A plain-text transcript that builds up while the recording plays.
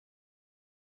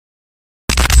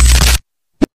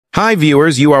Hi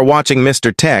viewers, you are watching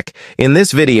Mr. Tech. In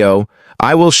this video,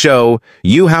 I will show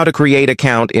you how to create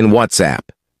account in WhatsApp.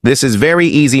 This is very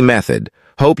easy method.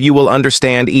 Hope you will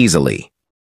understand easily.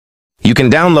 You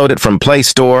can download it from Play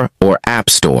Store or App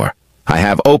Store. I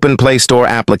have open Play Store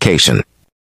application.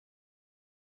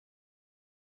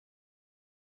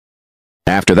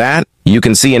 After that, you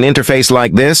can see an interface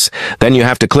like this. Then you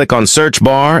have to click on search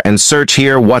bar and search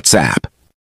here WhatsApp.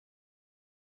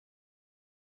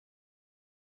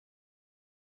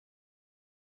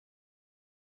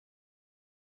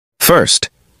 First,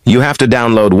 you have to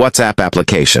download WhatsApp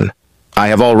application. I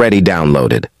have already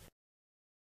downloaded.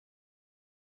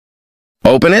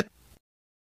 Open it.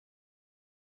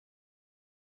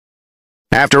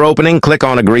 After opening, click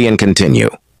on Agree and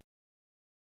Continue.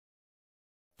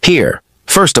 Here,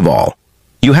 first of all,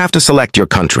 you have to select your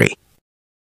country.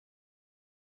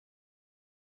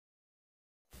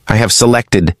 I have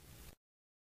selected.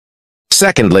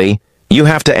 Secondly, you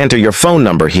have to enter your phone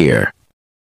number here.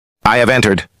 I have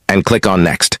entered, and click on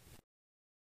Next.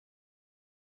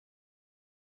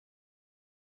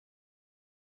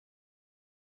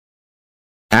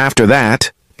 After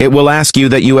that, it will ask you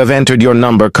that you have entered your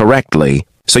number correctly,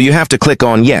 so you have to click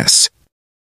on Yes.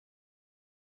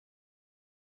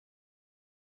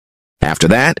 After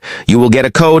that, you will get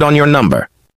a code on your number.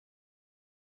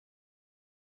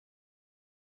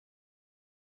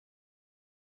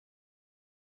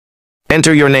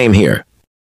 Enter your name here.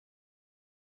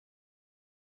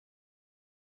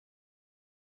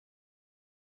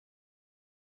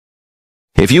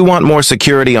 If you want more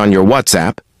security on your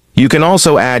WhatsApp, you can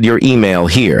also add your email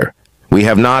here. We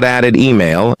have not added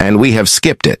email and we have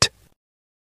skipped it.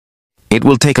 It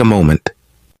will take a moment.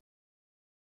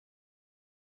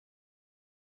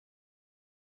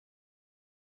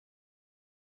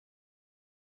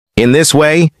 In this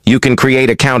way, you can create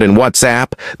account in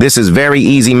WhatsApp. This is very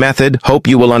easy method. Hope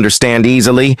you will understand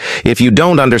easily. If you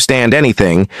don't understand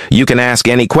anything, you can ask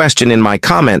any question in my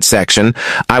comment section.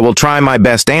 I will try my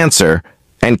best answer.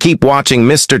 And keep watching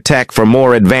Mr. Tech for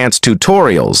more advanced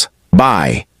tutorials.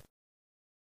 Bye.